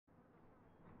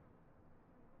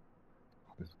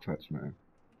It's clutch, man.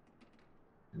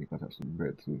 And you gotta have some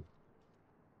bread too.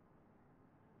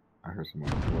 I heard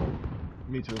someone as well.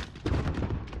 Me too.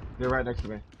 They're right next to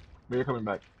me. But you're coming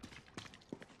back.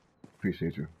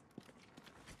 Appreciate you.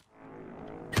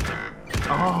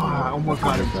 Oh, I almost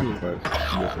got him too.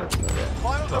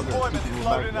 Final deployment is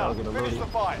loading up. Finish the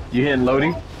fight. You hitting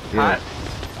loading? Yeah.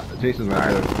 Jason's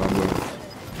right there, so I'm going.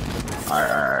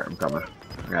 Alright, I'm coming.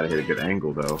 I gotta hit a good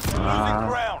angle though. Losing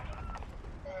ground.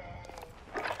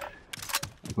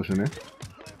 I'm pushing in.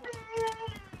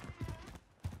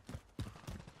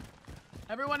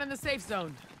 Everyone in the safe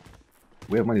zone.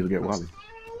 We have money to get Wally.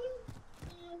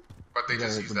 But they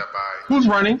just use that by. Who's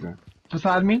running? Okay.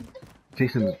 Beside me?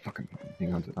 Jason is fucking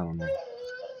being hunted. I don't know.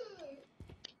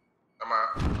 I'm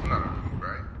not on mute,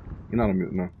 right? You're not on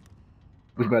mute, no.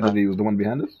 Which bad did he use? The one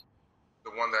behind us?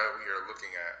 The one that we are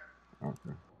looking at.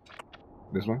 Okay.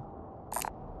 This one?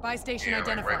 Buy station Yeah, like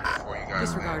identified. right before you guys.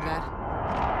 Disregard that.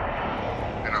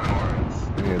 And I'm orange.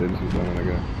 Yeah, this is the one I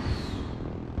got.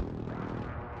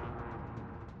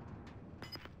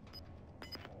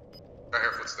 I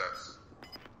hear footsteps.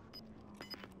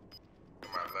 To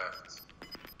my left. So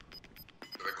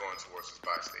they're going towards this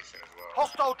buy station as well.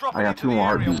 Hostile dropping I got into 2 the more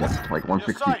area. heartbeats, like You're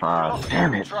safe. 165. Lost Damn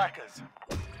enemy it. trackers.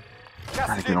 Gas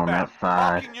Gotta is get on that inbound.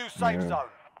 side. Marking new safe Yeah. zone.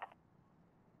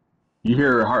 You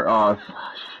hear heart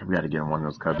we gotta get in one of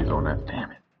those cubbies on that.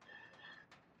 Damn it.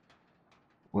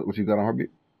 What you got on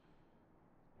heartbeat?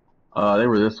 They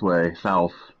were this way,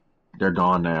 south. They're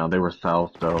gone now. They were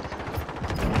south though.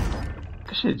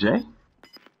 Good shit, Jay.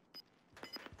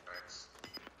 Thanks.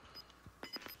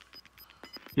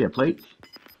 He had plates?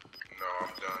 No,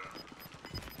 I'm done.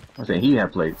 I'm saying he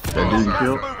had plates. That dude you Gas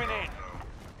killed? moving in.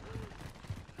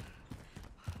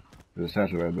 There's a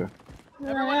satchel right there.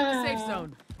 Everyone in the safe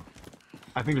zone.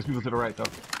 I think there's people to the right though.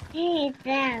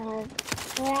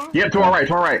 Yep, to our right,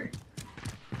 to our right.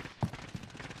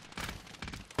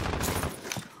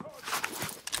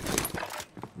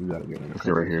 We gotta get in. Let's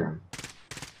get right here.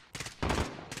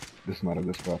 This is not a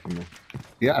good spot for me.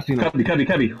 Yeah, I seen him.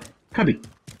 Cubby.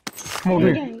 Come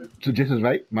over here. To Jason's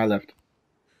right, my left.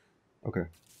 Okay.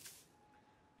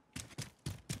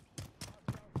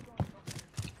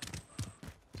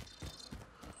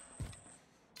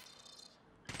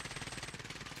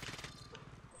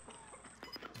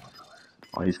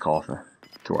 Oh, he's coughing.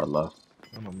 To our left.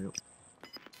 I'm on mute.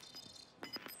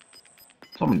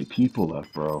 So many people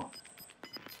left, bro.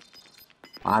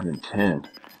 5 and 10.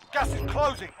 Gas is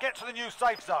closing. Get to the new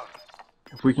safe zone.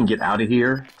 If we can get out of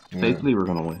here safely, we're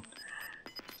gonna win.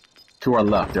 To our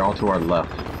left. They're all to our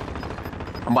left.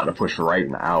 I'm about to push right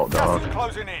and out, Gas dog. is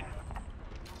closing in.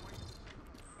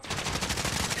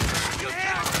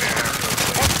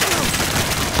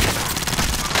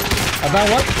 About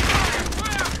what?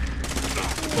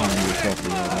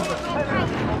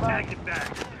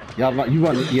 You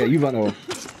run off.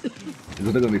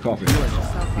 Because they're gonna be coughing.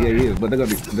 Yeah, he is, but they're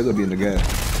gonna be in the gas.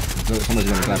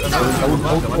 Somebody's gonna attack them.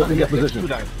 Hold in that position.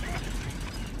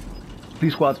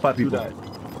 These squads, 5 people.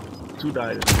 2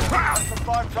 died. That's the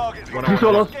 5 targets. Two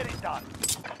solos. Get it done.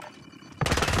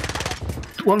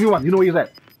 1v1, you know where he's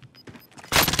at.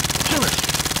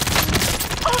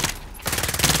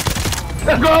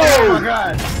 Let's go! Oh my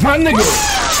god! My nigga!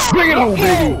 Bring it home,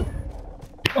 baby!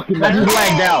 I just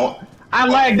lagged out. I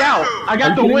lagged out. I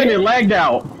got the win and lagged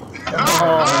out.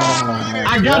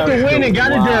 I got the win and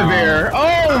got it dead there.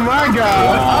 Oh my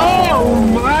god. Oh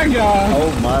my god.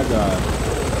 Oh my god.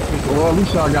 Well, at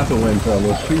least y'all got the win,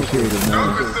 fellas. Appreciate it, No,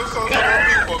 man. but still so many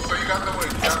people, so you got the win.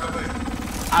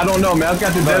 I don't know, man. I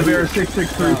got the dead bear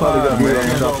 663. Probably got made on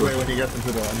the chopper. When he gets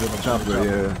into the Chopper,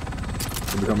 yeah.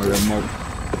 It's become a real mug.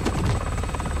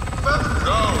 Let's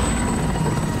go!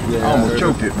 Yeah, I almost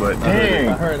choked it, but dang. I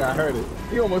heard it.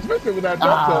 He almost missed it with that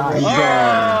jump though, man. Yeah,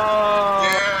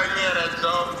 that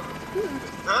jump.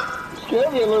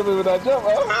 Scared me a little bit with that jump,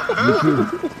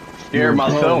 huh? Scared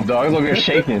myself, dog. I was over here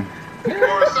shaking. For a second,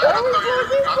 I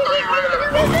thought you ran out of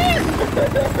bullets.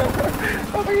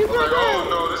 I was like, oh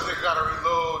no, this nigga gotta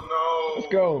reload, no. Let's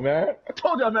go, man. I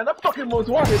told y'all, man, that fucking most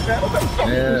wanted, man. What the fuck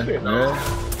is this shit?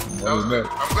 That was good.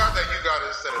 I'm glad that you got it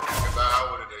instead of me, because I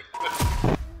would've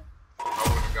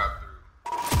got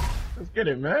through. Let's get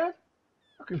it, man.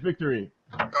 Fucking victory.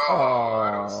 Oh,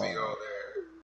 I don't see all that.